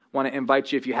want to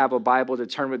invite you, if you have a Bible, to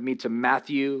turn with me to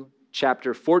Matthew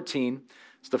chapter 14.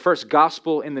 It's the first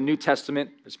gospel in the New Testament.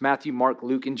 It's Matthew, Mark,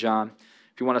 Luke, and John.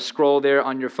 If you want to scroll there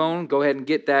on your phone, go ahead and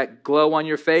get that glow on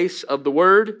your face of the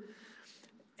Word,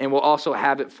 and we'll also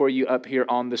have it for you up here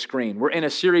on the screen. We're in a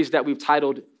series that we've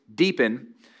titled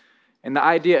Deepen, and the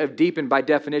idea of deepen by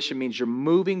definition means you're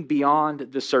moving beyond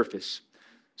the surface.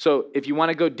 So if you want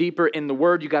to go deeper in the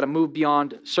Word, you got to move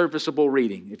beyond surfaceable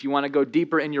reading. If you want to go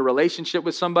deeper in your relationship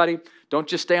with somebody, don't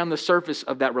just stay on the surface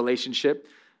of that relationship.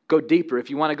 Go deeper. If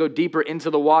you want to go deeper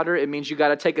into the water, it means you got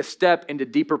to take a step into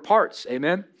deeper parts.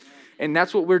 Amen? And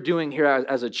that's what we're doing here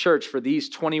as a church for these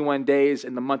 21 days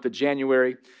in the month of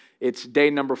January. It's day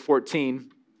number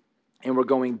 14, and we're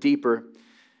going deeper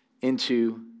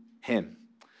into Him.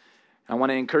 I want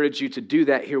to encourage you to do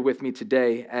that here with me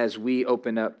today as we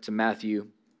open up to Matthew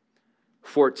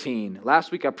 14.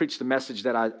 Last week I preached the message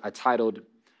that I titled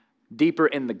Deeper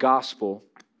in the Gospel.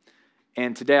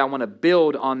 And today I want to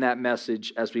build on that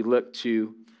message as we look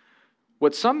to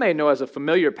what some may know as a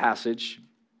familiar passage.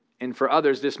 And for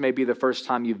others, this may be the first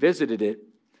time you visited it.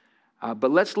 But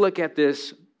let's look at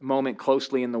this moment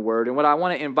closely in the Word. And what I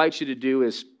want to invite you to do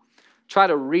is try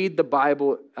to read the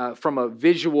Bible from a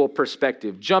visual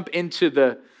perspective. Jump into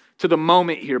the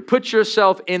moment here. Put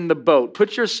yourself in the boat.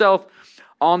 Put yourself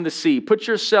on the sea. Put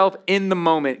yourself in the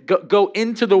moment. Go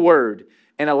into the Word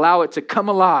and allow it to come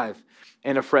alive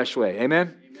in a fresh way.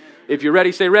 Amen? If you're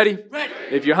ready, say ready. Ready.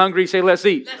 If you're hungry, say let's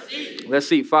eat. Let's eat.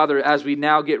 Let's eat. Father, as we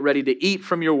now get ready to eat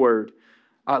from your Word,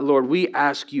 Lord, we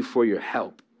ask you for your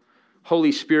help.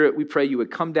 Holy Spirit, we pray you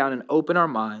would come down and open our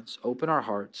minds, open our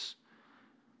hearts.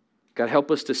 God,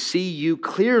 help us to see you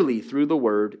clearly through the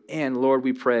Word. And Lord,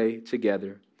 we pray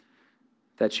together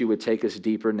that you would take us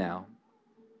deeper now.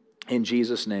 In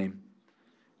Jesus' name,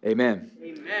 amen.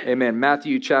 Amen. Amen.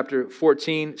 Matthew chapter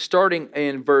 14, starting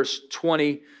in verse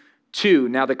 22.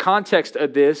 Now, the context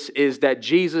of this is that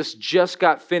Jesus just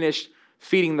got finished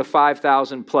feeding the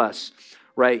 5,000 plus,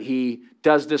 right? He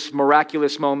does this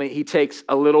miraculous moment. He takes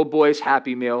a little boy's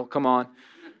Happy Meal. Come on.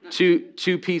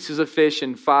 Two pieces of fish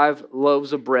and 5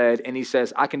 loaves of bread. And he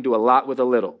says, I can do a lot with a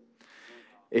little.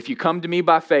 If you come to me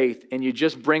by faith and you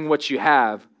just bring what you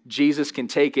have, Jesus can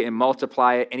take it and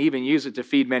multiply it and even use it to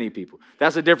feed many people.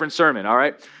 That's a different sermon, all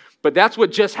right? But that's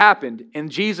what just happened.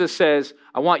 And Jesus says,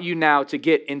 I want you now to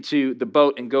get into the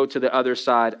boat and go to the other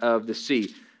side of the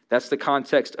sea. That's the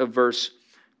context of verse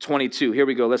 22. Here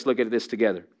we go. Let's look at this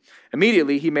together.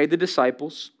 Immediately, he made the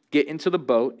disciples get into the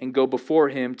boat and go before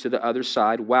him to the other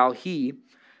side while he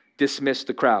dismissed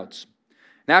the crowds.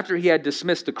 And after he had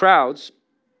dismissed the crowds,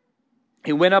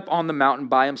 he went up on the mountain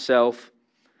by himself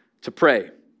to pray.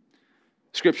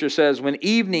 Scripture says, when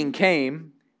evening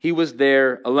came, he was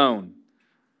there alone.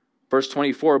 Verse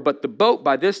 24, but the boat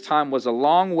by this time was a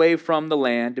long way from the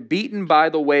land, beaten by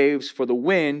the waves, for the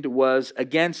wind was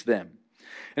against them.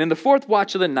 And in the 4th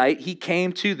watch of the night, he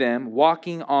came to them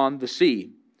walking on the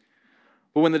sea.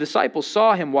 But when the disciples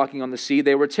saw him walking on the sea,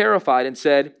 they were terrified and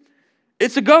said,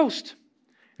 it's a ghost.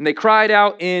 And they cried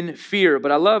out in fear.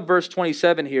 But I love verse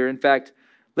 27 here. In fact,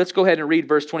 let's go ahead and read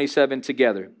verse 27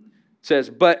 together. It says,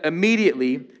 but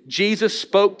immediately Jesus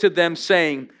spoke to them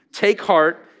saying, take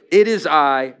heart, it is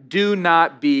I, do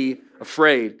not be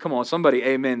afraid. Come on, somebody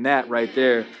amen that right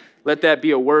there. Let that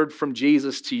be a word from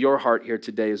Jesus to your heart here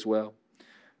today as well.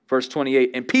 Verse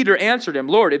 28, and Peter answered him,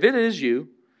 Lord, if it is you,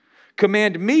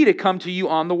 command me to come to you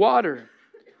on the water.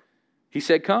 He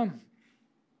said, come.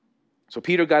 So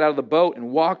Peter got out of the boat and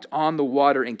walked on the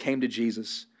water and came to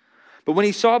Jesus. But when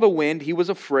he saw the wind, he was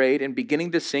afraid, and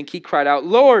beginning to sink, he cried out,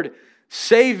 Lord,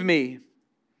 save me.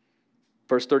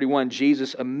 Verse 31,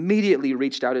 Jesus immediately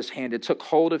reached out his hand and took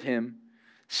hold of him,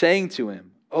 saying to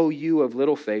him, O you of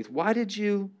little faith, why did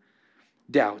you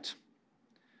doubt?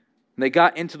 When they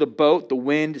got into the boat, the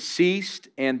wind ceased,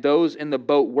 and those in the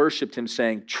boat worshiped him,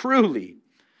 saying, truly,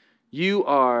 you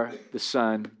are the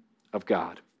Son of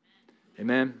God.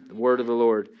 Amen. The word of the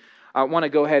Lord. I want to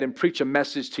go ahead and preach a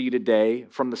message to you today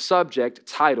from the subject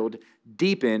titled,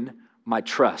 Deepen My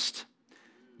Trust.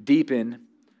 Deepen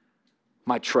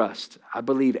my trust. I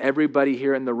believe everybody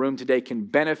here in the room today can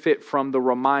benefit from the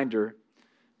reminder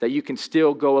that you can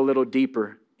still go a little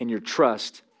deeper in your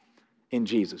trust in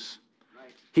Jesus.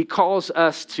 He calls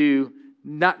us to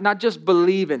not just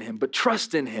believe in him, but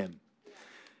trust in him.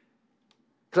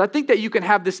 Because I think that you can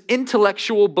have this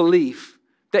intellectual belief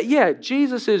that, yeah,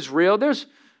 Jesus is real. There's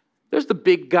the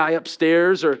big guy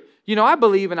upstairs, or, I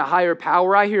believe in a higher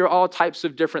power. I hear all types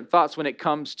of different thoughts when it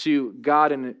comes to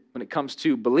God and when it comes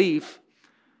to belief.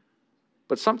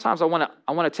 But sometimes I want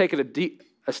to take it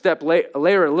a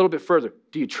layer a little bit further.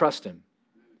 Do you trust him?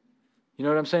 You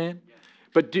know what I'm saying?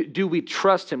 But do we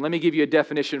trust him? Let me give you a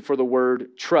definition for the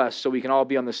word trust so we can all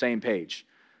be on the same page.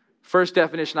 First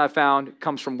definition I found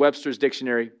comes from Webster's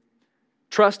dictionary.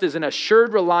 Trust is an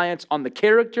assured reliance on the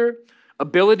character,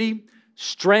 ability,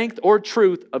 strength, or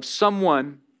truth of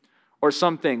someone or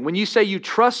something. When you say you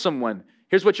trust someone,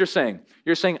 here's what you're saying.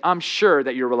 You're saying, I'm sure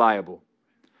that you're reliable.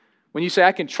 When you say,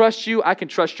 I can trust you, I can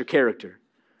trust your character.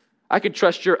 I can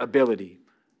trust your ability.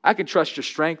 I can trust your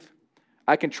strength.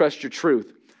 I can trust your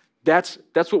truth. That's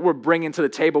what we're bringing to the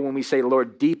table when we say,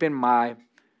 Lord, deepen my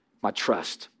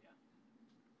trust.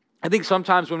 I think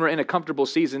sometimes when we're in a comfortable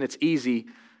season, it's easy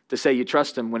to say you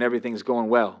trust him when everything's going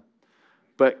well.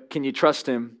 But can you trust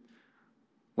him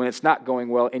when it's not going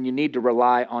well, and you need to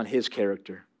rely on his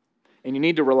character, and you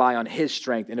need to rely on his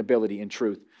strength and ability and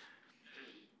truth?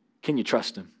 Can you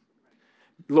trust him?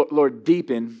 Lord,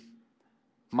 deepen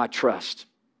my trust.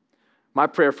 My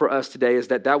prayer for us today is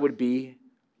that would be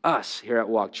us here at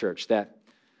Walk Church, that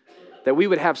we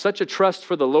would have such a trust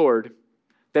for the Lord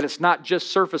that it's not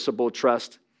just surfaceable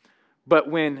trust, but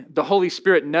when the Holy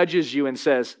Spirit nudges you and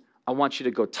says, I want you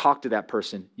to go talk to that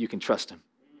person, you can trust him.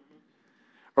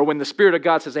 Or when the Spirit of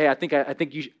God says, hey,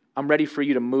 I'm ready for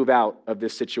you to move out of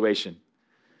this situation.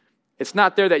 It's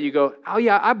not there that you go, oh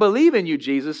yeah, I believe in you,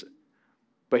 Jesus,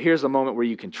 but here's a moment where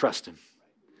you can trust him.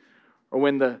 Or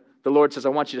when the Lord says, I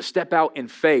want you to step out in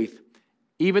faith,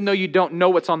 even though you don't know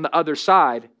what's on the other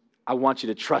side, I want you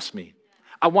to trust me.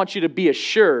 I want you to be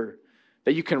assured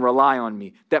that you can rely on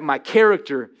me, that my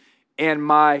character and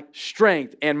my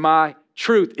strength and my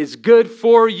truth is good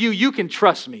for you. You can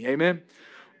trust me. Amen.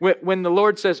 When the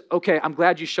Lord says, okay, I'm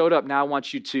glad you showed up. Now I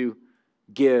want you to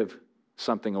give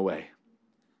something away.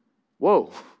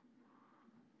 Whoa.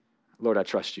 Lord, I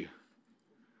trust you.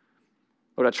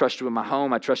 Lord, I trust you with my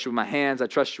home. I trust you with my hands. I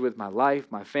trust you with my life,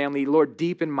 my family. Lord,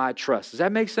 deepen my trust. Does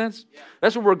that make sense? Yeah.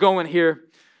 That's where we're going here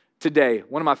today.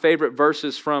 One of my favorite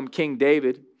verses from King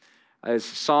David is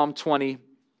Psalm 20,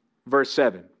 verse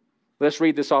 7. Let's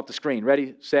read this off the screen.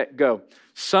 Ready, set, go.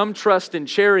 Some trust in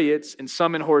chariots and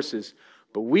some in horses,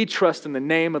 but we trust in the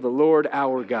name of the Lord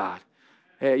our God.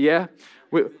 Yeah?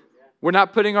 We're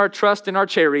not putting our trust in our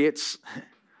chariots.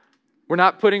 We're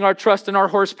not putting our trust in our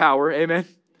horsepower. Amen.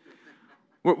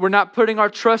 We're not putting our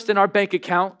trust in our bank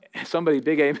account. Somebody,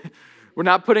 big amen. We're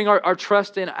not putting our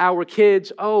trust in our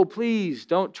kids. Oh, please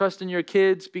don't trust in your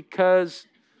kids because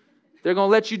they're going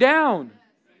to let you down.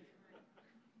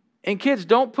 And kids,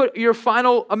 don't put your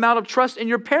final amount of trust in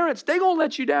your parents. They're going to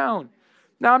let you down.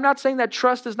 Now, I'm not saying that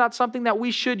trust is not something that we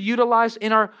should utilize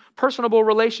in our personable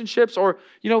relationships or,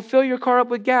 fill your car up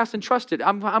with gas and trust it.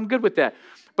 I'm good with that.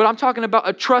 But I'm talking about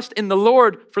a trust in the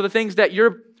Lord for the things that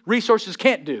your resources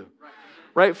can't do,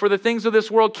 right? For the things of this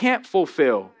world can't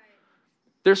fulfill.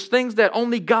 There's things that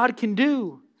only God can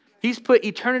do. He's put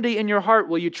eternity in your heart.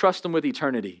 Will you trust him with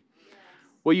eternity?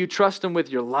 Will you trust him with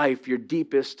your life, your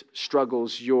deepest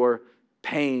struggles, your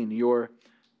pain, your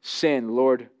sin?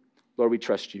 Lord, we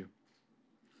trust you.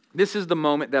 This is the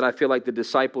moment that I feel like the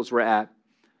disciples were at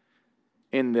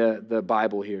in the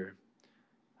Bible here.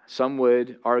 Some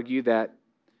would argue that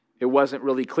it wasn't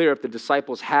really clear if the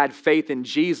disciples had faith in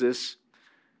Jesus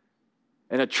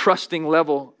and a trusting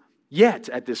level yet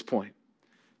at this point.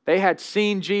 They had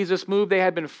seen Jesus move. They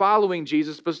had been following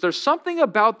Jesus. But there's something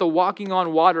about the walking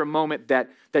on water moment that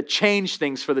changed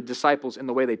things for the disciples in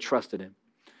the way they trusted him.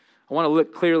 I want to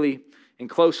look clearly and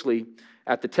closely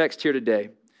at the text here today.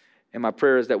 And my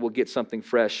prayer is that we'll get something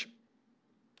fresh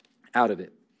out of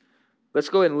it. Let's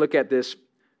go ahead and look at this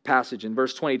passage. In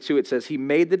verse 22, it says, he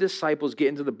made the disciples get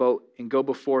into the boat and go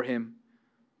before him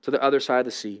to the other side of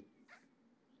the sea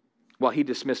while he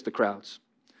dismissed the crowds.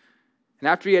 And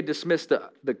after he had dismissed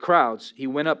the crowds, he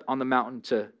went up on the mountain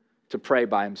to pray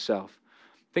by himself.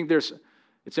 I think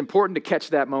it's important to catch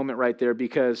that moment right there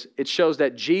because it shows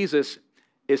that Jesus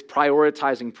is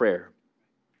prioritizing prayer.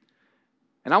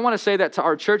 And I want to say that to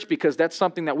our church because that's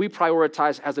something that we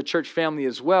prioritize as a church family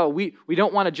as well. We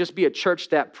don't want to just be a church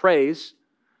that prays,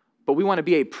 but we want to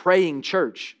be a praying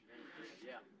church.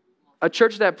 A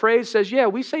church that prays says, yeah,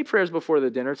 we say prayers before the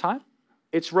dinner time.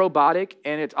 It's robotic,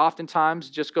 and it oftentimes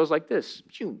just goes like this.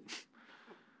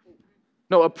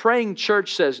 No, a praying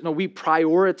church says, no, we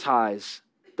prioritize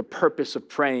the purpose of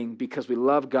praying because we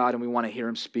love God and we want to hear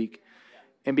him speak.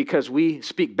 And because we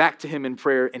speak back to him in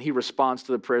prayer and he responds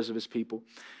to the prayers of his people.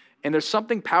 And there's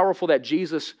something powerful that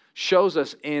Jesus shows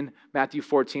us in Matthew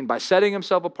 14 by setting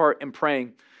himself apart and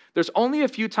praying. There's only a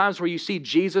few times where you see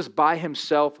Jesus by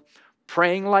himself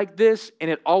praying like this, and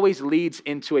it always leads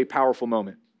into a powerful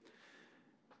moment.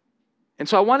 And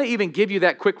so I want to even give you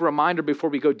that quick reminder before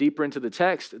we go deeper into the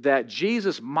text that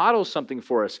Jesus models something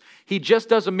for us. He just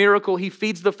does a miracle. He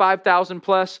feeds the 5,000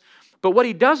 plus. But what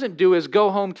he doesn't do is go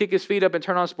home, kick his feet up, and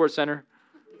turn on SportsCenter.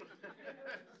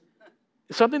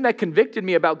 Something that convicted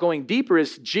me about going deeper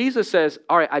is Jesus says,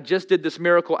 all right, I just did this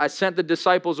miracle. I sent the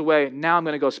disciples away. Now I'm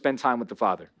going to go spend time with the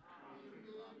Father.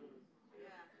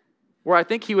 Where I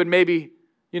think he would maybe,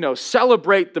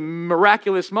 celebrate the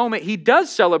miraculous moment. He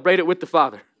does celebrate it with the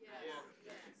Father.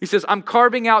 He says, I'm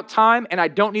carving out time and I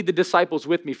don't need the disciples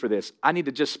with me for this. I need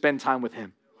to just spend time with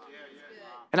him.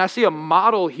 And I see a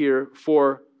model here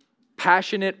for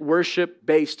passionate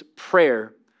worship-based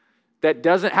prayer that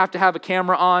doesn't have to have a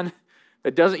camera on.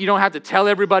 You don't have to tell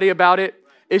everybody about it.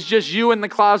 It's just you in the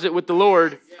closet with the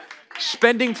Lord,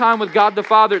 spending time with God the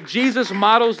Father. Jesus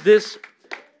models this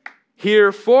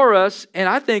here for us. And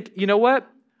I think, you know what?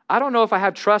 I don't know if I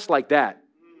have trust like that.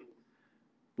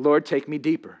 Lord, take me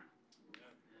deeper.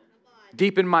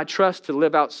 Deepen my trust to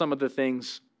live out some of the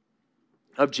things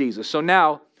of Jesus. So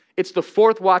now, it's the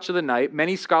fourth watch of the night.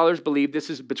 Many scholars believe this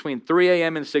is between 3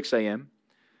 a.m. and 6 a.m.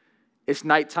 It's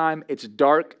nighttime, it's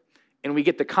dark, and we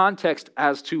get the context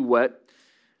as to what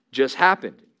just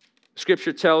happened.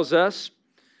 Scripture tells us,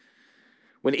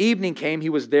 when evening came, he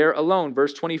was there alone.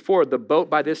 Verse 24, the boat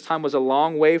by this time was a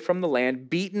long way from the land,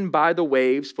 beaten by the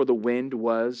waves, for the wind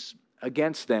was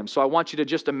against them. So I want you to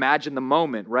just imagine the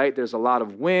moment, right? There's a lot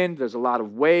of wind, there's a lot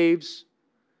of waves.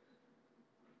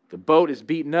 The boat is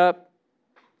beaten up.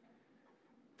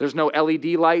 There's no LED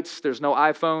lights, there's no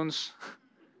iPhones.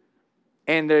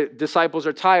 And the disciples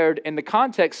are tired, and the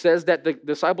context says that the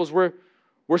disciples were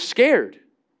scared.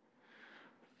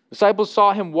 Disciples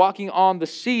saw him walking on the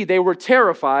sea. They were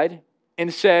terrified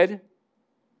and said,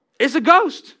 it's a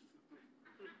ghost.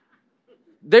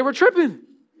 They were tripping.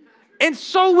 And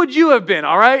so would you have been,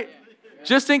 all right?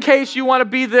 Just in case you want to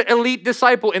be the elite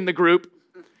disciple in the group.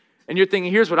 And you're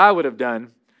thinking, here's what I would have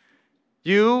done.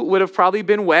 You would have probably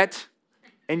been wet.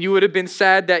 And you would have been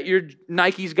sad that your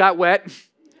Nikes got wet.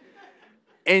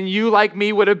 And you, like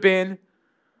me, would have been,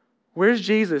 where's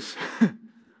Jesus?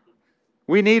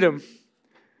 We need him.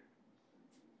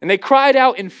 And they cried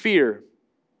out in fear.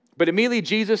 But immediately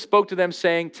Jesus spoke to them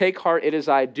saying, take heart, it is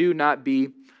I, do not be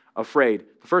afraid.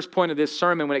 The first point of this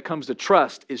sermon when it comes to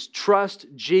trust is trust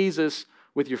Jesus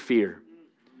with your fear.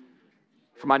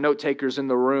 For my note takers in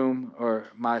the room or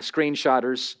my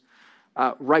screenshotters,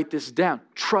 write this down.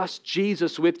 Trust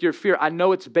Jesus with your fear. I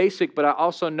know it's basic, but I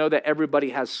also know that everybody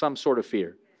has some sort of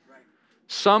fear.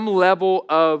 Some level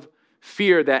of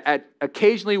fear that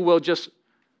occasionally will just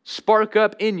spark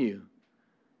up in you.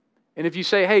 And if you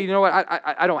say, hey, you know what,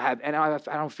 I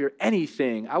don't fear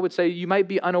anything, I would say you might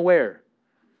be unaware.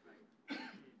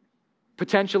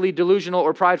 Potentially delusional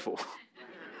or prideful.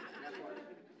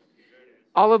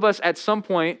 All of us at some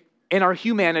point in our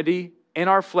humanity, in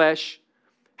our flesh,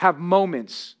 have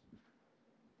moments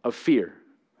of fear.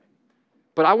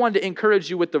 But I wanted to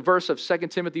encourage you with the verse of 2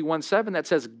 Timothy 1:7 that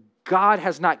says, God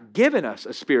has not given us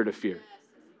a spirit of fear,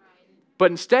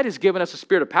 but instead has given us a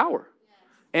spirit of power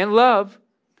and love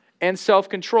and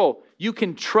self-control. You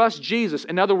can trust Jesus.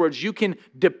 In other words, you can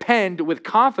depend with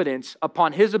confidence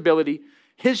upon his ability,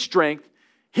 his strength,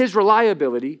 his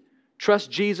reliability. Trust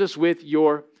Jesus with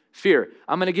your fear.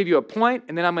 I'm going to give you a point,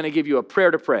 and then I'm going to give you a prayer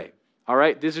to pray. All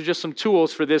right? These are just some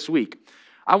tools for this week.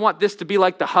 I want this to be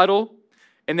like the huddle,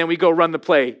 and then we go run the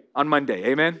play on Monday.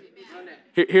 Amen?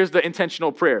 Here's the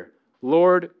intentional prayer.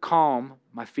 Lord, calm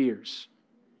my fears.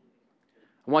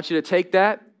 I want you to take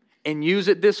that and use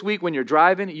it this week when you're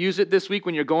driving. Use it this week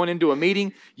when you're going into a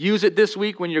meeting. Use it this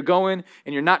week when you're going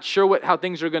and you're not sure how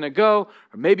things are going to go.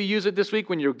 Or maybe use it this week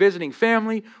when you're visiting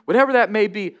family. Whatever that may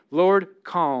be, Lord,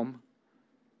 calm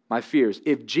my fears.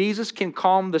 If Jesus can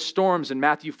calm the storms in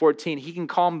Matthew 14, he can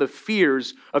calm the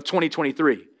fears of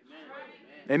 2023.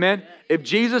 Amen? If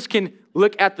Jesus can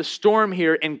look at the storm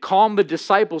here and calm the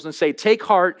disciples and say, take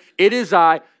heart, it is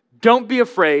I, don't be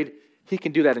afraid, he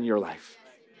can do that in your life.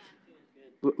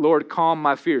 Lord, calm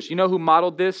my fears. You know who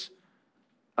modeled this?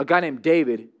 A guy named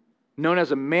David, known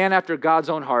as a man after God's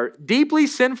own heart, deeply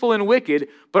sinful and wicked,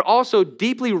 but also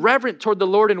deeply reverent toward the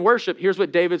Lord in worship. Here's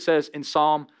what David says in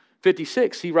Psalm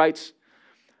 56. He writes,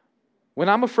 when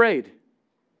I'm afraid,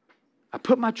 I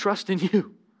put my trust in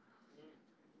you.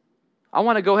 I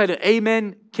want to go ahead and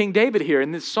amen King David here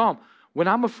in this psalm. When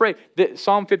I'm afraid,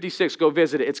 Psalm 56, go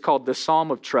visit it. It's called the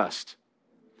Psalm of Trust.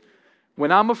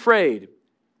 When I'm afraid,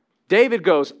 David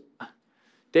goes,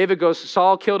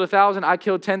 Saul killed 1,000, I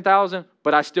killed 10,000,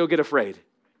 but I still get afraid.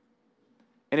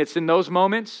 And it's in those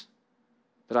moments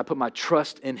that I put my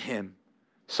trust in him.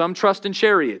 Some trust in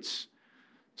chariots.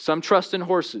 Some trust in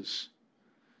horses.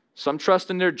 Some trust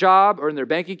in their job or in their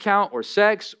bank account or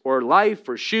sex or life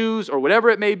or shoes or whatever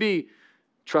it may be.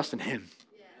 Trust in him.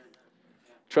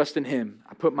 Trust in him.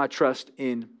 I put my trust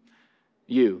in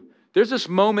you. There's this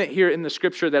moment here in the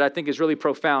scripture that I think is really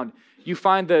profound. You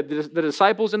find the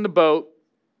disciples in the boat.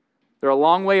 They're a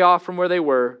long way off from where they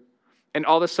were. And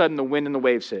all of a sudden the wind and the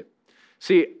waves hit.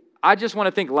 See, I just want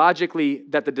to think logically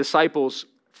that the disciples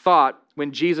thought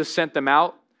when Jesus sent them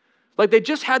out, like they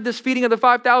just had this feeding of the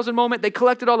 5,000 moment. They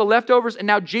collected all the leftovers. And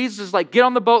now Jesus is like, get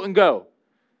on the boat and go.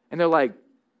 And they're like,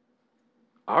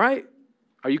 all right,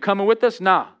 are you coming with us?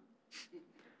 Nah.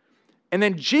 And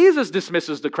then Jesus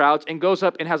dismisses the crowds and goes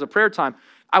up and has a prayer time.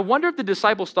 I wonder if the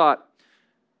disciples thought,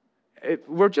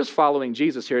 we're just following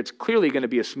Jesus here. It's clearly going to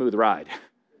be a smooth ride.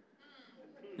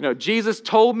 Jesus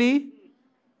told me,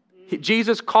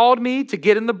 Jesus called me to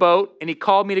get in the boat and he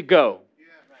called me to go.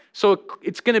 So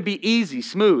it's going to be easy,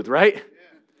 smooth, right?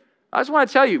 I just want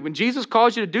to tell you, when Jesus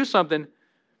calls you to do something,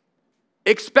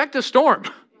 expect a storm.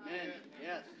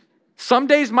 Some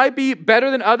days might be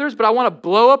better than others, but I want to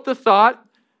blow up the thought,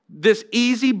 this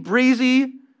easy,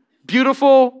 breezy,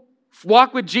 beautiful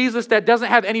walk with Jesus that doesn't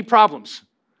have any problems.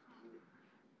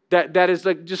 That is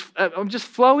like I'm just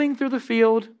flowing through the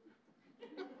field.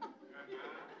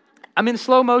 I'm in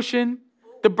slow motion.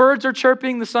 The birds are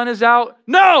chirping. The sun is out.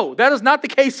 No, that is not the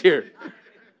case here.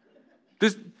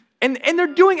 And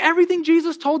they're doing everything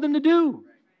Jesus told them to do.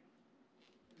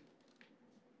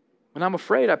 When I'm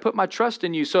afraid, I put my trust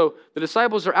in you. So the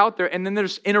disciples are out there, and then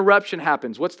there's interruption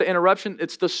happens. What's the interruption?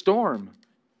 It's the storm.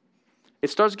 It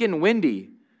starts getting windy.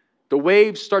 The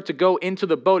waves start to go into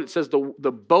the boat. It says the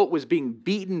boat was being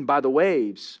beaten by the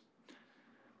waves.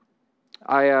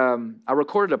 I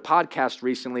recorded a podcast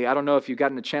recently. I don't know if you've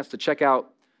gotten a chance to check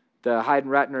out the Hyde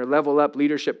and Ratner Level Up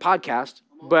Leadership podcast,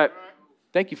 but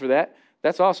thank you for that.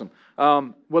 That's awesome.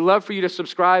 Would love for you to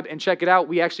subscribe and check it out.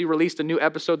 We actually released a new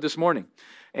episode this morning.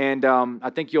 And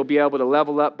I think you'll be able to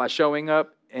level up by showing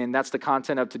up, and that's the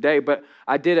content of today. But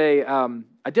I did a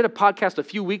podcast a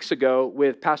few weeks ago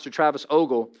with Pastor Travis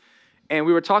Ogle, and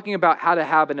we were talking about how to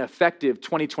have an effective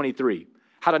 2023,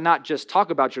 how to not just talk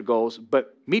about your goals,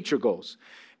 but meet your goals.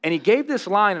 And he gave this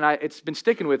line, and it's been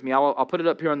sticking with me. I'll put it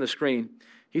up here on the screen.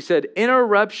 He said,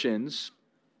 interruptions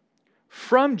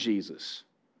from Jesus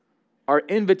are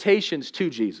invitations to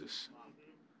Jesus.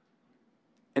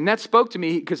 And that spoke to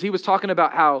me because he was talking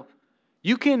about how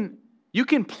you can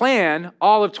plan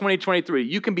all of 2023.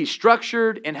 You can be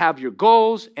structured and have your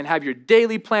goals and have your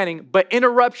daily planning, but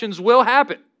interruptions will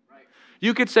happen. Right.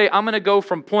 You could say, I'm going to go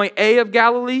from point A of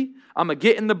Galilee. I'm going to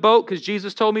get in the boat because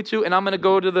Jesus told me to, and I'm going to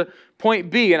go to the point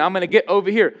B, and I'm going to get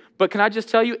over here. But can I just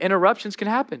tell you, interruptions can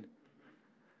happen.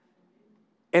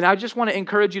 And I just want to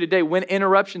encourage you today, when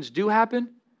interruptions do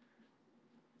happen,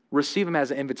 receive them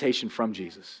as an invitation from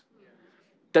Jesus.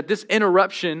 That this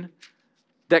interruption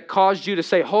that caused you to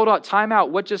say, hold on, time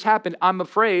out, what just happened? I'm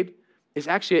afraid, is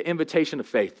actually an invitation of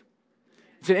faith.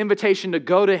 It's an invitation to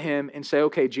go to him and say,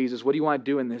 okay, Jesus, what do you want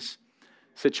to do in this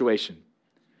situation?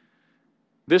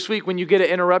 This week, when you get an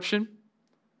interruption,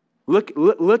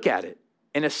 look at it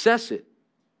and assess it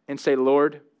and say,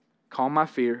 Lord, calm my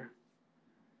fear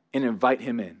and invite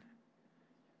him in.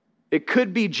 It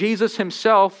could be Jesus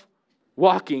himself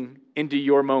walking into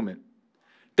your moment.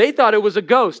 They thought it was a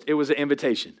ghost. It was an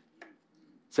invitation.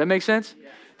 Does that make sense?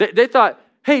 Yeah. They thought,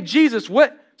 hey, Jesus,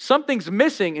 what? Something's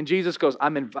missing. And Jesus goes,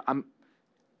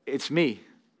 it's me.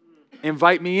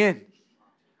 Invite me in.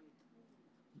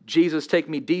 Jesus, take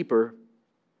me deeper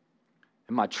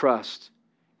in my trust,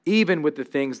 even with the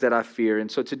things that I fear.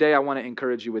 And so today I want to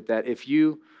encourage you with that. If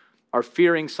you are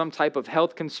fearing some type of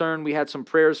health concern, we had some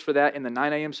prayers for that in the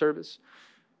 9 a.m. service.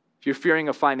 If you're fearing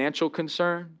a financial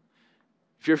concern,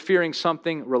 if you're fearing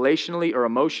something relationally or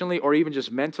emotionally or even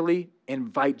just mentally,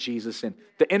 invite Jesus in.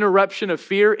 The interruption of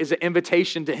fear is an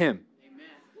invitation to him. Amen.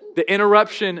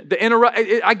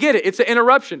 I get it, it's an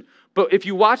interruption. But if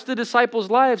you watch the disciples'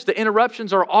 lives, the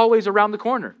interruptions are always around the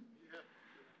corner.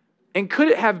 And could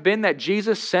it have been that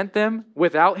Jesus sent them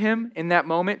without him in that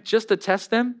moment just to test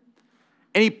them?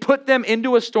 And he put them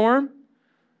into a storm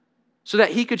so that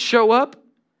he could show up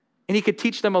and he could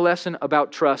teach them a lesson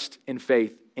about trust and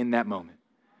faith in that moment.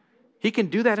 He can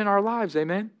do that in our lives,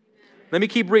 amen? Let me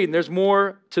keep reading. There's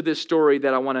more to this story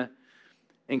that I want to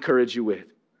encourage you with.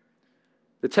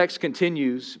 The text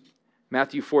continues,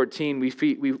 Matthew 14.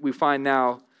 We find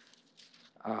now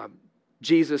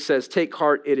Jesus says, take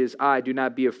heart, it is I, do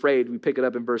not be afraid. We pick it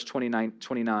up in verse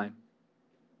 29.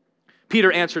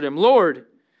 Peter answered him, Lord,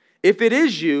 if it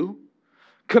is you,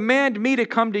 command me to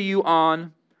come to you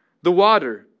on the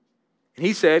water. And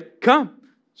he said, come.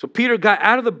 So Peter got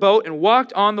out of the boat and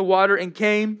walked on the water and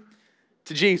came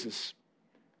to Jesus.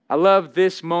 I love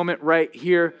this moment right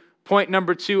here. Point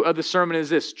number 2 of the sermon is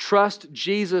this: trust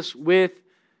Jesus with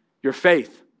your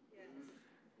faith.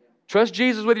 Trust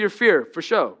Jesus with your fear, for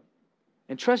sure.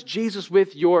 And trust Jesus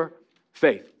with your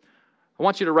faith. I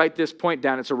want you to write this point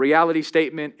down. It's a reality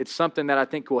statement. It's something that I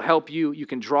think will help you. You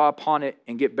can draw upon it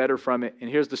and get better from it. And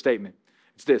here's the statement.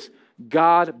 It's this: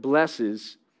 God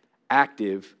blesses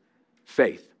active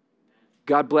faith.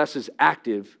 God blesses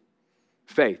active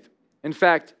faith. In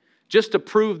fact, just to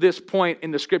prove this point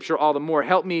in the scripture all the more,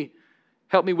 help me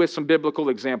with some biblical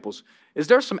examples. Is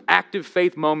there some active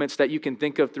faith moments that you can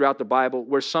think of throughout the Bible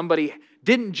where somebody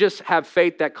didn't just have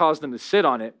faith that caused them to sit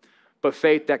on it, but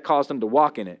faith that caused them to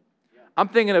walk in it? I'm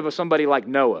thinking of somebody like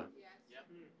Noah.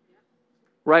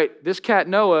 Right? This cat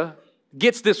Noah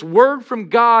gets this word from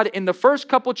God in the first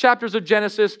couple chapters of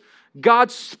Genesis. God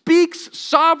speaks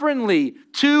sovereignly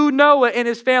to Noah and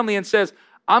his family and says,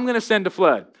 I'm going to send a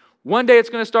flood. One day it's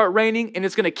going to start raining and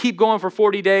it's going to keep going for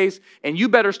 40 days and you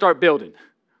better start building.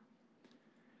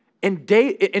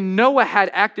 And Noah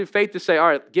had active faith to say, all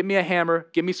right, give me a hammer,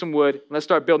 give me some wood, and let's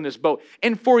start building this boat.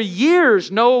 And for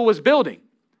years, Noah was building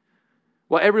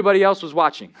while everybody else was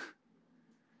watching.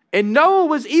 And Noah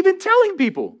was even telling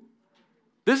people,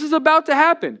 this is about to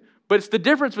happen. But it's the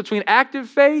difference between active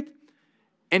faith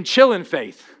and chilling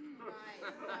faith.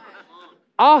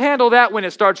 I'll handle that when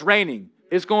it starts raining.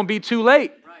 It's going to be too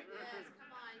late.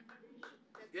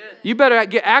 You better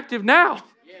get active now.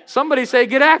 Somebody say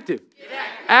get active.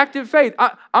 Active faith.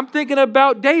 I'm thinking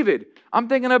about David. I'm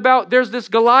thinking about there's this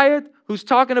Goliath who's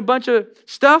talking a bunch of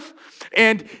stuff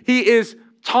and he is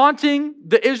taunting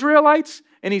the Israelites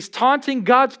and he's taunting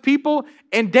God's people,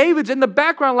 and David's in the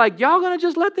background like, y'all gonna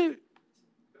just let them?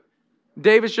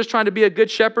 David's just trying to be a good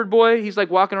shepherd boy. He's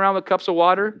like walking around with cups of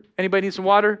water. Anybody need some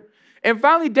water? And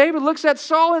finally David looks at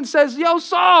Saul and says, yo,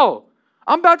 Saul,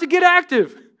 I'm about to get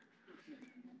active.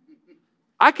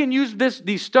 I can use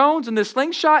these stones and this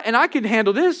slingshot, and I can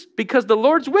handle this because the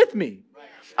Lord's with me.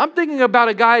 I'm thinking about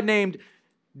a guy named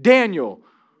Daniel,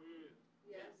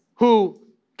 who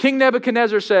King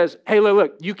Nebuchadnezzar says, hey,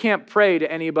 look, you can't pray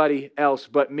to anybody else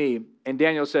but me. And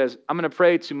Daniel says, I'm going to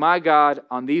pray to my God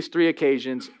on these 3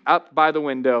 occasions up by the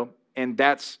window, and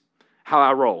that's how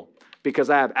I roll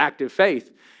because I have active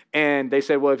faith. And they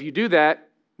said, well, if you do that,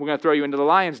 we're going to throw you into the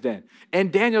lion's den.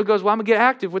 And Daniel goes, well, I'm going to get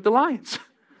active with the lions.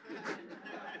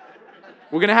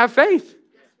 We're going to have faith.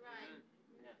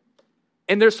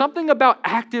 And there's something about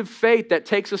active faith that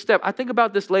takes a step. I think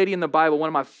about this lady in the Bible. One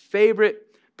of my favorite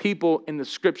people in the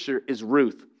scripture is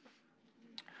Ruth.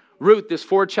 Ruth, this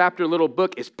 4-chapter little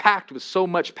book, is packed with so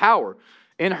much power.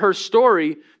 In her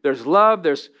story, there's love,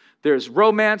 there's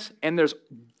romance, and there's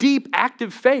deep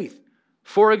active faith.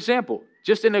 For example,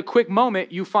 just in a quick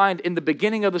moment, you find in the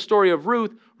beginning of the story of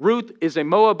Ruth, Ruth is a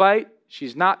Moabite.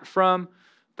 She's not from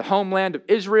the homeland of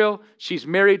Israel. She's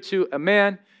married to a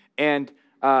man, and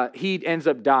he ends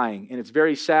up dying. And it's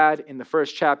very sad in the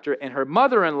first chapter. And her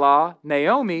mother-in-law,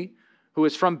 Naomi, who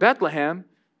is from Bethlehem,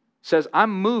 says,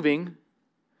 I'm moving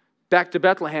back to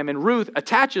Bethlehem. And Ruth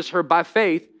attaches her by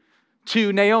faith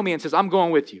to Naomi and says, I'm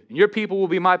going with you. And your people will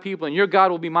be my people, and your God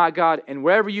will be my God. And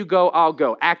wherever you go, I'll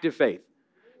go. Active faith.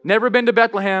 Never been to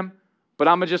Bethlehem, but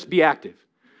I'm going to just be active.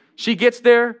 She gets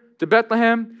there to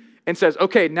Bethlehem and says,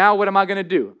 okay, now what am I going to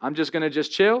do? I'm just going to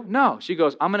just chill? No. She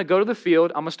goes, I'm going to go to the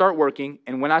field. I'm going to start working.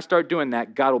 And when I start doing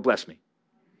that, God will bless me.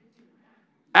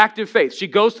 Active faith. She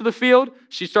goes to the field.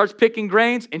 She starts picking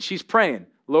grains and she's praying.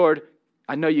 Lord,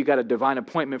 I know you got a divine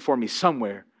appointment for me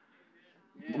somewhere.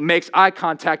 Makes eye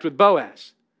contact with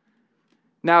Boaz.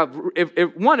 Now, if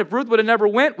Ruth would have never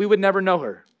went, we would never know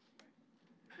her.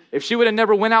 If she would have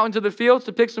never went out into the fields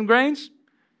to pick some grains,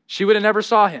 she would have never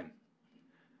saw him.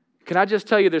 Can I just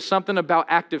tell you, there's something about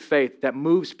active faith that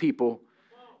moves people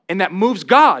and that moves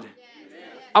God.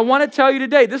 I want to tell you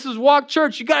today, this is Walk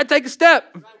Church. You got to take a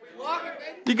step.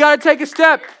 You got to take a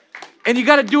step, and you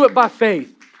got to do it by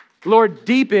faith. Lord,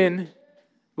 deepen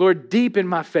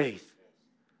my faith.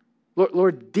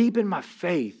 Lord, deepen my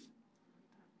faith.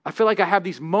 I feel like I have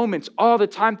these moments all the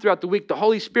time throughout the week. The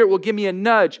Holy Spirit will give me a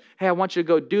nudge. Hey, I want you to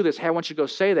go do this. Hey, I want you to go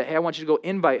say that. Hey, I want you to go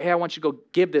invite. Hey, I want you to go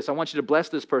give this. I want you to bless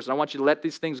this person. I want you to let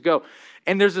these things go.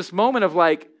 And there's this moment of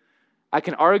like, I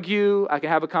can argue. I can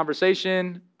have a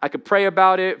conversation. I could pray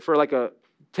about it for like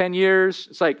 10 years.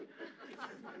 It's like,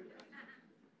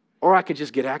 or I could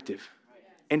just get active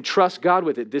and trust God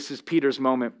with it. This is Peter's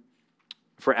moment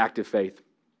for active faith.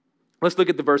 Let's look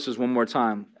at the verses one more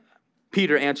time.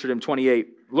 Peter answered him, 28,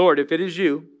 Lord, if it is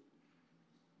you,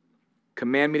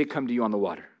 command me to come to you on the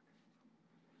water.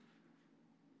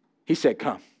 He said,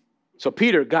 come. So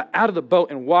Peter got out of the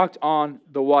boat and walked on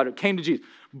the water, came to Jesus.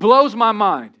 Blows my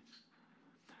mind.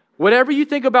 Whatever you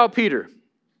think about Peter,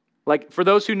 like for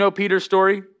those who know Peter's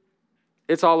story,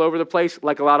 it's all over the place,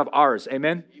 like a lot of ours.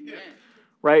 Amen? Amen.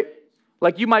 Right?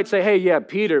 Like you might say, hey, yeah,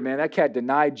 Peter, man, that cat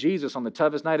denied Jesus on the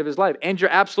toughest night of his life. And you're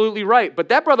absolutely right. But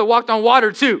that brother walked on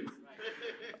water too.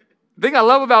 The thing I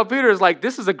love about Peter is like,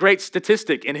 this is a great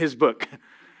statistic in his book.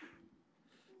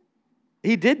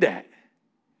 He did that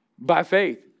by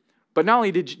faith. But not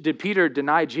only did Peter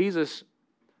deny Jesus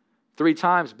 3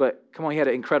 times, but come on, he had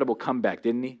an incredible comeback,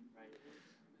 didn't he?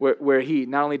 Where he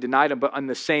not only denied him, but on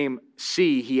the same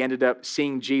sea, he ended up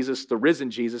seeing Jesus, the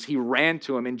risen Jesus. He ran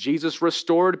to him, and Jesus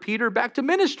restored Peter back to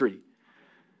ministry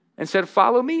and said,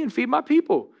 follow me and feed my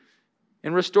people,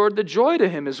 and restored the joy to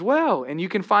him as well. And you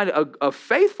can find a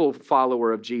faithful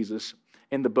follower of Jesus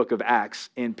in the book of Acts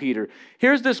in Peter.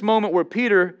 Here's this moment where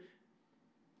Peter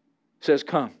says,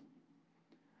 come,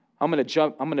 I'm going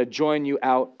to join you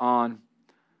out on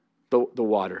the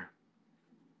water.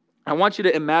 I want you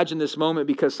to imagine this moment,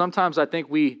 because sometimes I think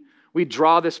we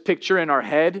draw this picture in our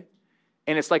head,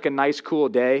 and it's like a nice, cool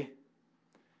day,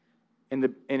 and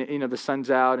the sun's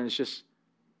out, and it's just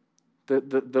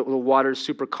the water's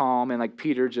super calm, and like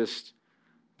Peter just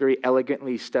very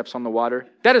elegantly steps on the water.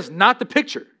 That is not the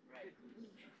picture.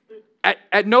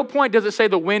 At no point does it say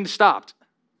the wind stopped.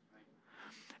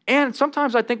 And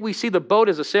sometimes I think we see the boat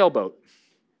as a sailboat.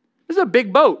 This is a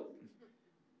big boat.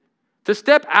 To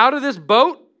step out of this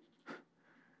boat,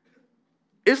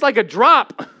 it's like a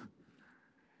drop.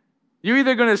 You're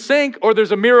either going to sink or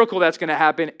there's a miracle that's going to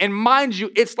happen. And mind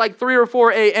you, it's like 3 or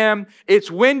 4 a.m.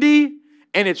 It's windy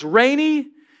and it's rainy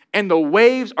and the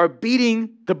waves are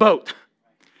beating the boat.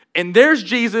 And there's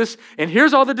Jesus and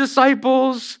here's all the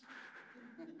disciples.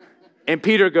 And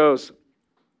Peter goes,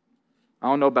 I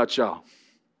don't know about y'all,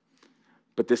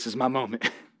 but this is my moment.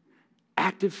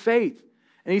 Active faith.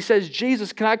 And he says,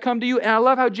 Jesus, can I come to you? And I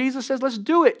love how Jesus says, let's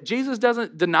do it. Jesus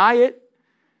doesn't deny it.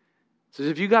 He says,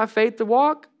 if you got faith to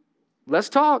walk, let's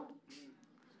talk.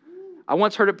 I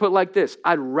once heard it put like this: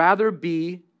 I'd rather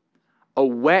be a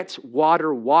wet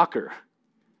water walker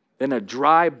than a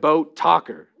dry boat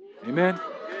talker. Amen?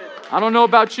 I don't know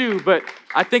about you, but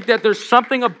I think that there's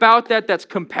something about that that's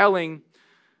compelling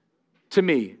to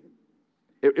me.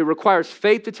 It requires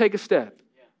faith to take a step.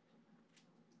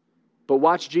 But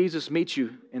watch Jesus meet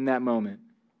you in that moment.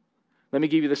 Let me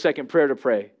give you the second prayer to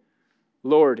pray.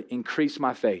 Lord, increase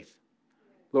my faith.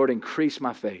 Lord, increase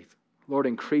my faith. Lord,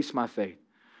 increase my faith.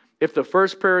 If the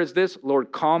first prayer is this,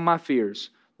 Lord, calm my fears.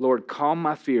 Lord, calm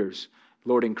my fears.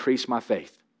 Lord, increase my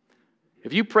faith.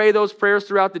 If you pray those prayers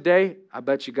throughout the day, I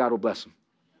bet you God will bless them.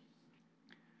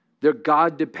 They're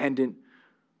God-dependent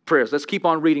prayers. Let's keep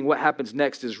on reading. What happens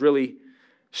next is really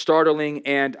startling,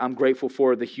 and I'm grateful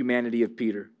for the humanity of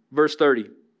Peter. Verse 30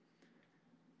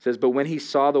 says, but when he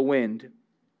saw the wind,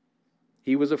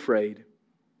 he was afraid,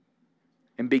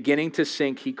 and beginning to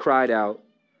sink, he cried out,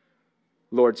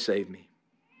 Lord, save me.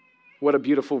 What a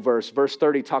beautiful verse. Verse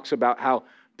 30 talks about how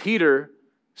Peter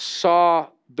saw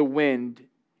the wind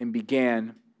and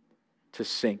began to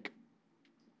sink.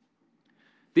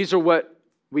 These are what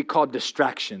we call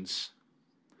distractions.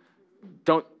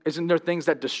 Isn't there things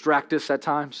that distract us at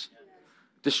times?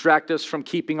 Distract us from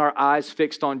keeping our eyes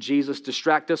fixed on Jesus.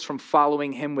 Distract us from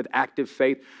following him with active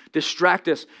faith. Distract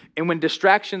us. And when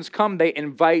distractions come, they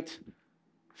invite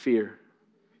fear.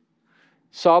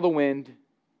 Saw the wind,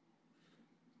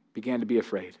 began to be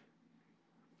afraid.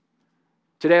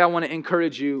 Today I want to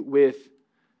encourage you with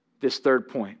this third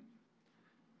point.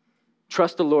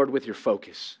 Trust the Lord with your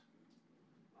focus.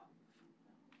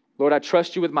 Lord, I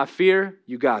trust you with my fear.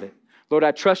 You got it. Lord,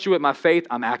 I trust you with my faith.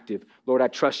 I'm active. Lord, I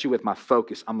trust you with my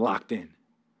focus. I'm locked in.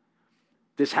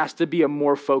 This has to be a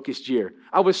more focused year.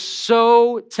 I was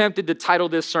so tempted to title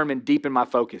this sermon, Deepen My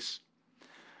Focus.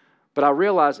 But I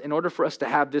realized in order for us to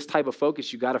have this type of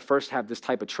focus, you got to first have this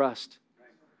type of trust.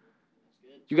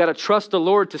 You got to trust the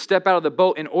Lord to step out of the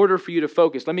boat in order for you to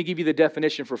focus. Let me give you the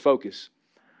definition for focus.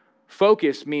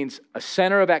 Focus means a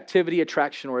center of activity,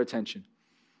 attraction, or attention.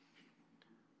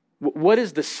 What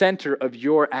is the center of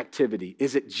your activity?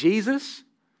 Is it Jesus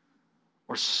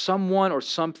or someone or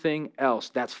something else?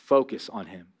 That's focus on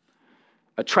him.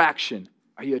 Attraction.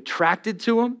 Are you attracted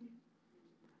to him?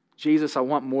 Jesus, I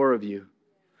want more of you.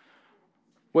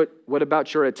 What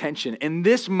about your attention? In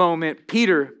this moment,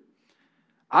 Peter,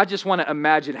 I just want to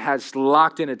imagine, has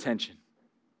locked in attention.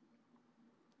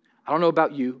 I don't know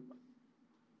about you.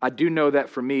 I do know that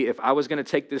for me, if I was going to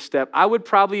take this step, I would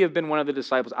probably have been one of the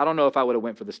disciples. I don't know if I would have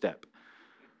went for the step.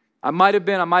 I might have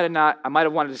been, I might have not. I might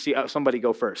have wanted to see somebody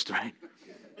go first, right?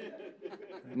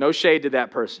 No shade to that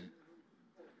person.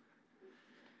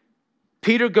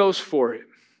 Peter goes for it.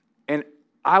 And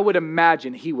I would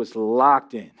imagine he was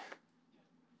locked in.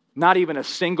 Not even a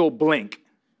single blink.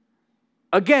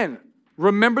 Again,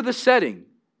 remember the setting.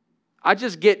 I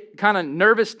just get kind of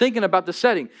nervous thinking about the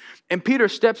setting. And Peter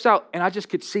steps out, and I just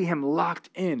could see him locked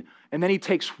in. And then he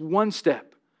takes 1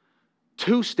 step,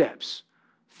 2 steps,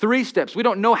 3 steps. We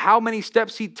don't know how many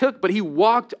steps he took, but he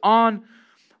walked on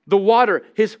the water.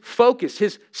 His focus,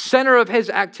 his center of his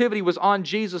activity was on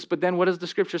Jesus. But then what does the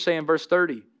scripture say in verse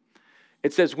 30?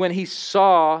 It says, when he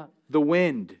saw the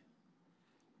wind.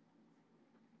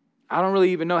 I don't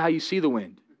really even know how you see the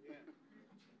wind.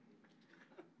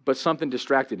 But something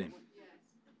distracted him.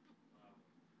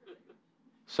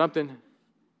 Something.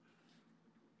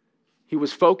 He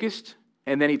was focused,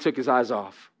 and then he took his eyes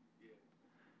off.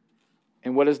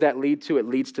 And what does that lead to? It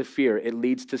leads to fear. It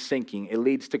leads to sinking. It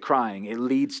leads to crying.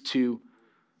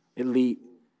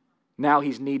 Now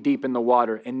he's knee deep in the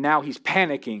water, and now he's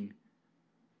panicking.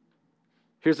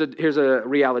 Here's a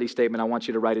reality statement. I want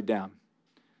you to write it down.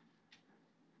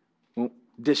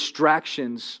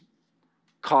 Distractions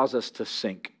cause us to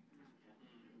sink.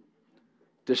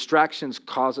 Distractions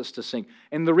cause us to sink.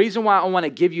 And the reason why I want to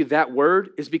give you that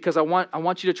word is because I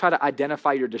want you to try to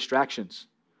identify your distractions.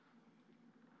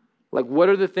 Like, what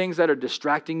are the things that are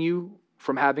distracting you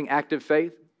from having active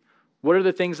faith? What are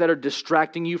the things that are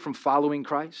distracting you from following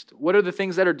Christ? What are the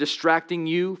things that are distracting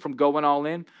you from going all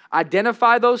in?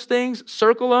 Identify those things,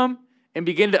 circle them, and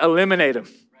begin to eliminate them.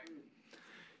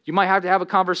 You might have to have a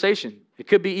conversation. It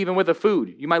could be even with a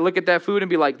food. You might look at that food and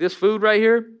be like, this food right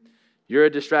here, you're a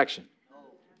distraction.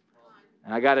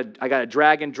 And I gotta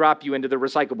drag and drop you into the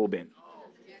recyclable bin.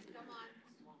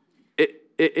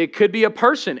 It could be a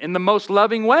person in the most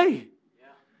loving way.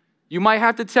 You might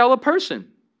have to tell a person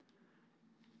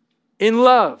in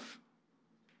love,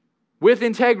 with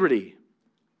integrity,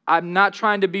 I'm not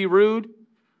trying to be rude,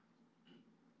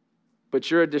 but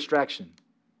you're a distraction.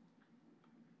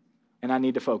 And I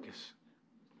need to focus.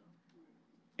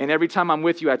 And every time I'm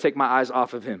with you, I take my eyes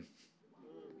off of him.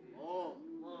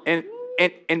 And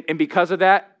because of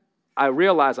that, I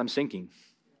realize I'm sinking.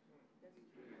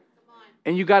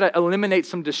 And you got to eliminate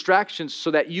some distractions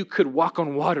so that you could walk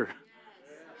on water.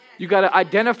 You got to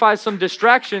identify some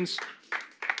distractions.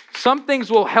 Some things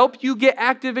will help you get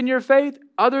active in your faith.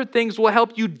 Other things will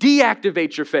help you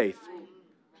deactivate your faith.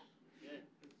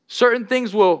 Certain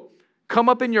things will come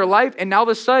up in your life, and now all of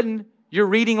a sudden, you're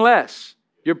reading less.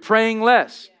 You're praying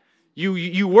less.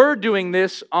 You were doing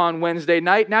this on Wednesday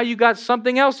night. Now you got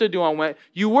something else to do on Wednesday.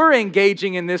 You were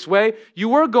engaging in this way. You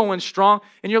were going strong.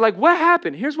 And you're like, what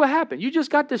happened? Here's what happened. You just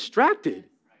got distracted.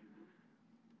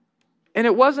 And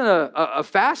it wasn't a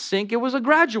fast sink. It was a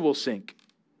gradual sink.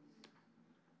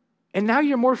 And now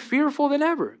you're more fearful than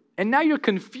ever. And now you're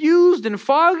confused and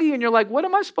foggy. And you're like, what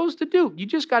am I supposed to do? You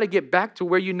just got to get back to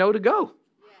where you know to go.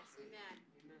 Yes,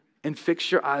 amen. And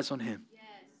fix your eyes on him.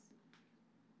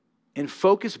 And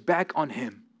focus back on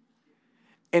him.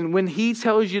 And when he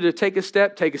tells you to take a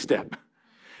step, take a step.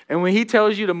 And when he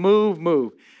tells you to move,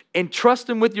 move. And trust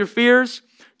him with your fears.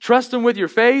 Trust him with your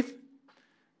faith.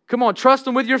 Come on, trust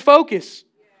him with your focus.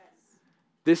 Yes.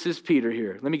 This is Peter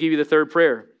here. Let me give you the third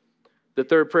prayer. The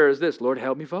third prayer is this: Lord,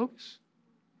 help me focus.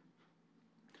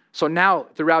 So now,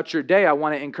 throughout your day, I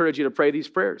want to encourage you to pray these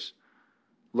prayers.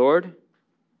 Lord,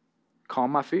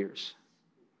 calm my fears.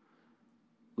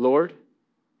 Lord,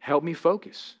 help me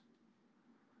focus.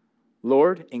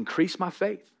 Lord, increase my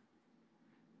faith.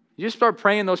 You just start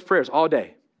praying those prayers all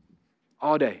day.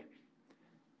 All day.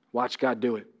 Watch God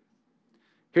do it.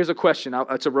 Here's a question.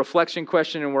 It's a reflection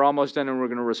question, and we're almost done, and we're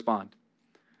going to respond.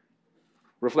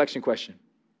 Reflection question.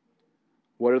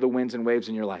 What are the winds and waves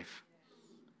in your life?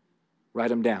 Write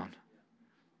them down.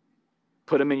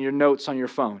 Put them in your notes on your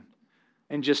phone.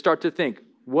 And just start to think,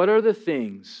 what are the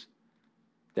things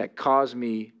that cause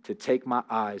me to take my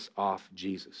eyes off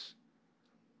Jesus?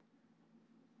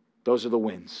 Those are the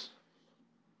winds.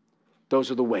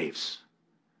 Those are the waves.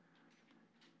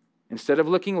 Instead of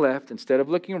looking left, instead of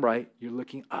looking right, you're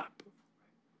looking up.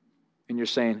 And you're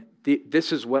saying,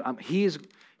 this is what he's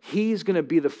going to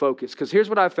be the focus. Because here's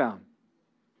what I found.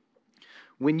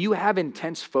 When you have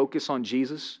intense focus on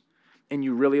Jesus and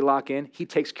you really lock in, he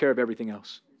takes care of everything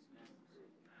else.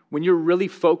 When you're really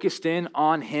focused in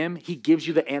on him, he gives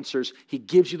you the answers. He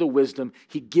gives you the wisdom.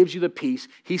 He gives you the peace.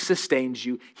 He sustains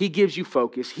you. He gives you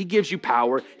focus. He gives you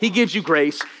power. He gives you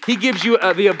grace. He gives you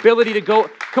the ability to go.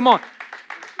 Come on.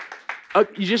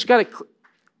 You just got to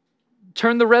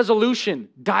turn the resolution.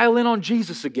 Dial in on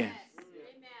Jesus again.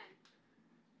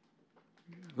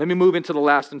 Let me move into the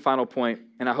last and final point,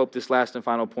 and I hope this last and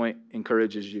final point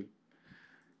encourages you.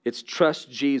 It's trust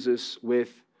Jesus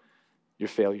with your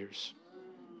failures.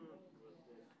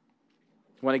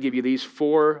 I want to give you these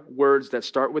 4 words that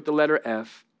start with the letter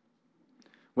F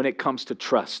when it comes to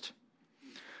trust.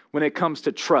 When it comes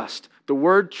to trust, the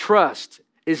word trust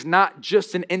is not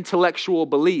just an intellectual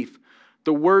belief.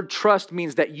 The word trust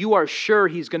means that you are sure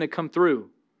he's going to come through,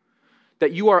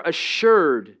 that you are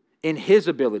assured in his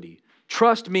ability.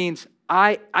 Trust means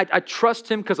I trust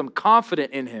him because I'm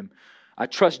confident in him. I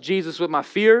trust Jesus with my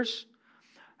fears.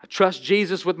 I trust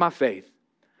Jesus with my faith.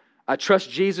 I trust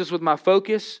Jesus with my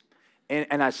focus,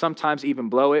 and I sometimes even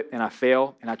blow it and I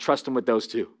fail, and I trust him with those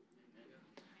two.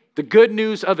 The good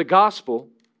news of the gospel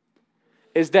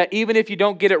is that even if you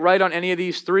don't get it right on any of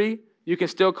these 3, you can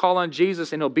still call on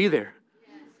Jesus and he'll be there.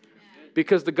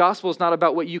 Because the gospel is not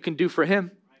about what you can do for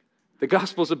him. The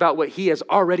gospel is about what he has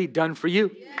already done for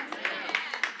you.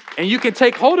 And you can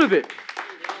take hold of it.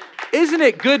 Isn't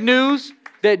it good news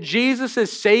that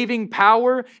Jesus' saving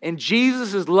power and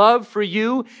Jesus' love for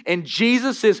you and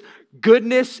Jesus'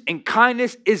 goodness and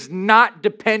kindness is not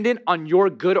dependent on your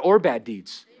good or bad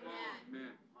deeds?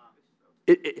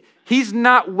 He's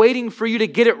not waiting for you to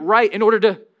get it right in order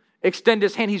to extend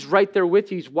his hand. He's right there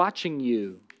with you. He's watching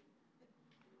you.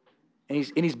 And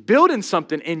he's building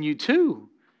something in you too.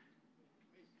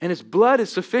 And his blood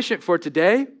is sufficient for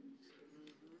today.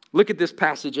 Look at this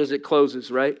passage as it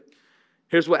closes, right?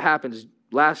 Here's what happens.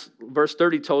 Verse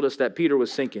 30 told us that Peter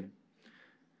was sinking.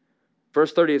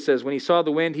 Verse 30, it says, when he saw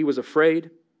the wind, he was afraid,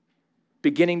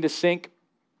 beginning to sink.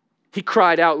 He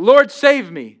cried out, Lord,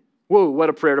 save me. Whoa, what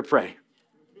a prayer to pray.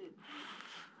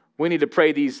 We need to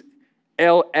pray these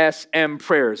LSM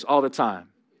prayers all the time.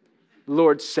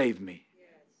 Lord, save me.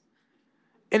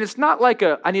 And it's not like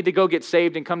I need to go get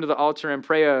saved and come to the altar and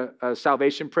pray a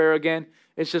salvation prayer again.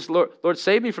 It's just, Lord,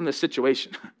 save me from this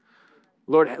situation.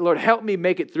 Lord, help me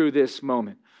make it through this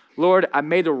moment. Lord, I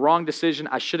made the wrong decision.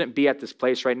 I shouldn't be at this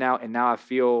place right now, and now I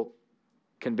feel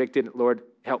convicted. Lord,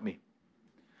 help me.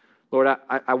 Lord,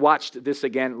 I watched this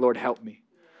again. Lord, help me.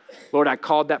 Lord, I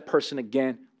called that person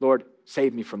again. Lord,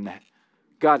 save me from that.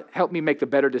 God, help me make the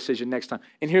better decision next time.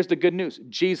 And here's the good news.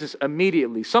 Jesus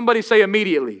immediately. Somebody say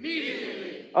immediately.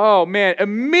 Immediately. Oh, man.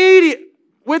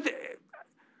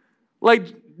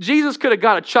 Like Jesus could have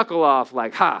got a chuckle off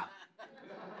like, ha.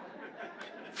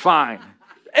 Fine.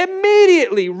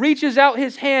 Immediately reaches out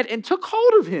his hand and took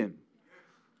hold of him.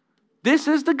 This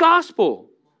is the gospel.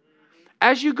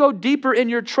 As you go deeper in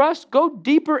your trust, go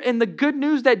deeper in the good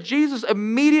news that Jesus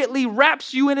immediately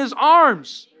wraps you in his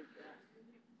arms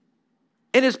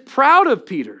and is proud of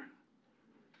Peter.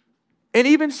 And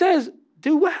even says,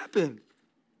 dude, what happened?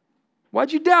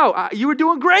 Why'd you doubt? You were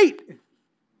doing great.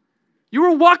 You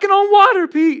were walking on water,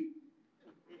 Pete.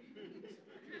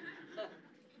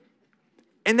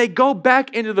 And they go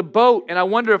back into the boat, and I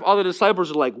wonder if all the disciples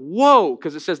are like, whoa,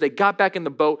 because it says they got back in the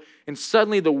boat, and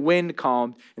suddenly the wind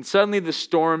calmed, and suddenly the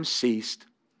storm ceased.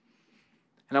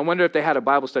 And I wonder if they had a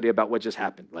Bible study about what just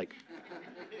happened. Like,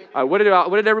 all right, what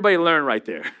did everybody learn right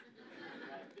there?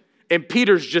 And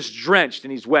Peter's just drenched,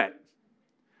 and he's wet.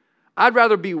 I'd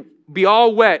rather be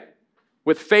all wet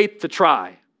with faith to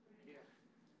try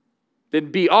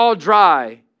than be all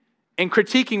dry and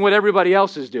critiquing what everybody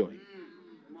else is doing.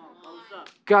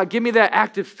 God, give me that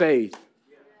active faith.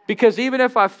 Because even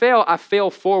if I fail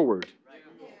forward.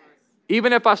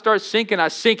 Even if I start sinking, I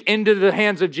sink into the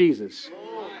hands of Jesus.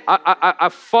 I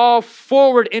fall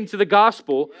forward into the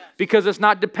gospel because it's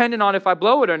not dependent on if I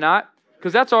blow it or not,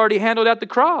 because that's already handled at the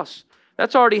cross.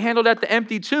 That's already handled at the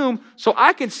empty tomb. So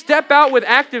I can step out with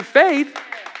active faith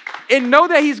and know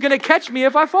that he's going to catch me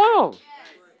if I fall.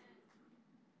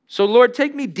 So Lord,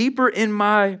 take me deeper in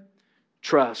my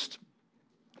trust.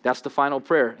 That's the final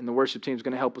prayer, and the worship team is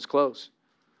going to help us close.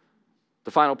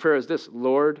 The final prayer is this: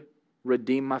 Lord,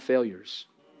 redeem my failures.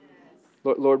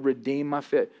 Lord, redeem my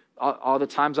failures. All the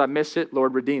times I miss it,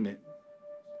 Lord, redeem it.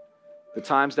 The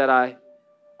times that I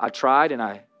tried and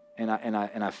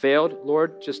I failed,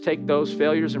 Lord, just take those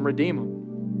failures and redeem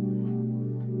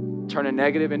them. Turn a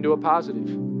negative into a positive.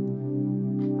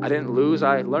 I didn't lose,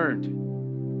 I learned.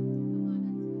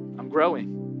 I'm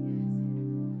growing.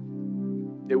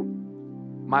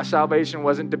 My salvation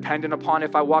wasn't dependent upon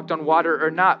if I walked on water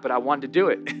or not, but I wanted to do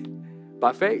it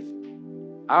by faith.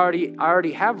 I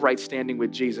already have right standing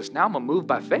with Jesus. Now I'm going to move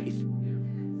by faith.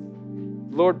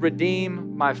 Lord,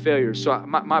 redeem my failures. So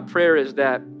my prayer is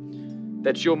that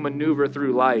you'll maneuver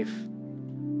through life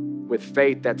with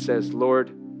faith that says, Lord,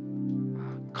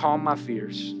 calm my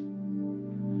fears.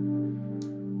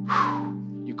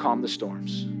 You calm the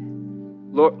storms.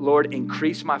 Lord,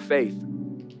 increase my faith.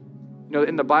 You know,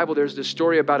 in the Bible, there's this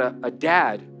story about a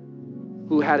dad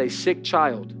who had a sick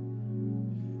child,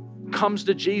 comes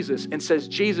to Jesus and says,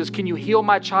 Jesus, can you heal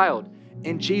my child?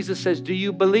 And Jesus says, do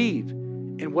you believe?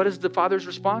 And what is the Father's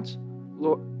response?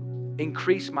 Lord,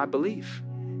 increase my belief.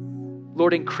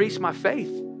 Lord, increase my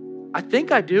faith. I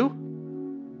think I do.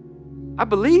 I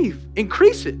believe.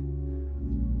 Increase it.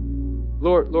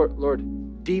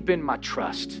 Lord, deepen my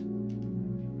trust.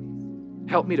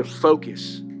 Help me to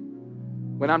focus.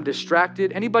 When I'm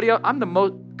distracted, anybody else? I'm the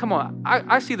most, come on,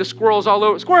 I see the squirrels all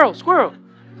over. Squirrel.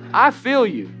 I feel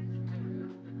you.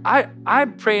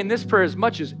 I'm praying this prayer as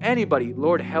much as anybody.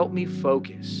 Lord, help me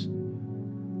focus.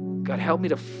 God, help me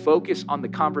to focus on the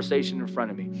conversation in front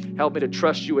of me. Help me to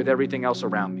trust you with everything else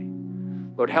around me.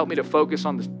 Lord, help me to focus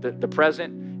on the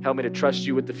present. Help me to trust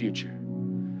you with the future.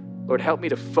 Lord, help me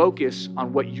to focus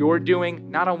on what you're doing,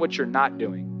 not on what you're not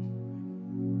doing.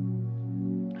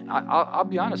 I'll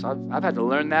be honest, I've had to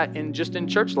learn that in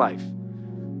church life.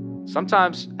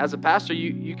 Sometimes as a pastor,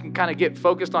 you can kind of get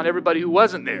focused on everybody who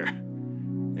wasn't there.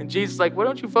 And Jesus is like, why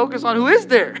don't you focus on who is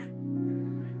there?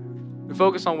 And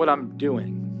focus on what I'm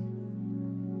doing.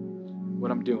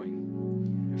 What I'm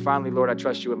doing. And finally, Lord, I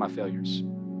trust you with my failures.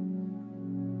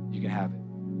 You can have it.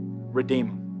 Redeem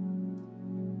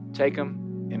them. Take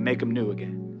them and make them new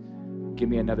again. Give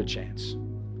me another chance.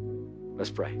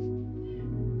 Let's pray.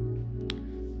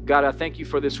 God, I thank you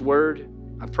for this word.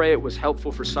 I pray it was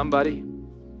helpful for somebody.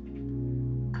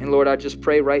 And Lord, I just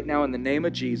pray right now in the name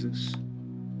of Jesus,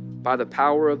 by the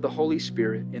power of the Holy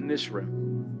Spirit in this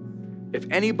room, if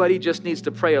anybody just needs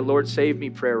to pray a Lord save me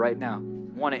prayer right now,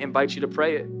 I want to invite you to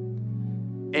pray it.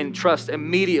 And trust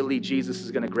immediately Jesus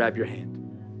is going to grab your hand.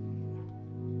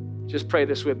 Just pray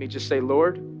this with me. Just say,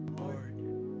 Lord,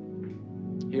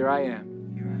 here I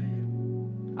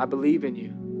am. I believe in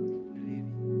you.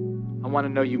 I want to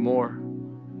know you more.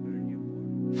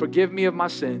 Forgive me of my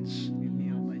sins.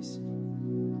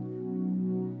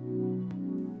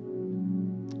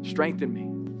 Strengthen me.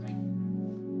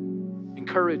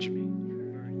 Encourage me.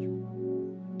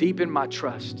 Deepen my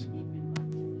trust.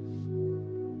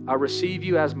 I receive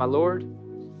you as my Lord.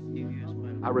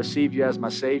 I receive you as my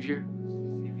Savior.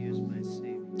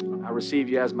 I receive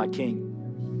you as my King.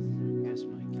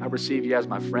 I receive you as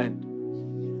my friend.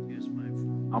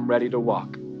 I'm ready to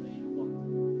walk.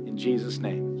 In Jesus'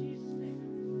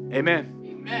 name. Amen.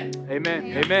 Amen. Amen.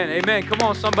 Amen. Amen. Come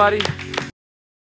on, somebody.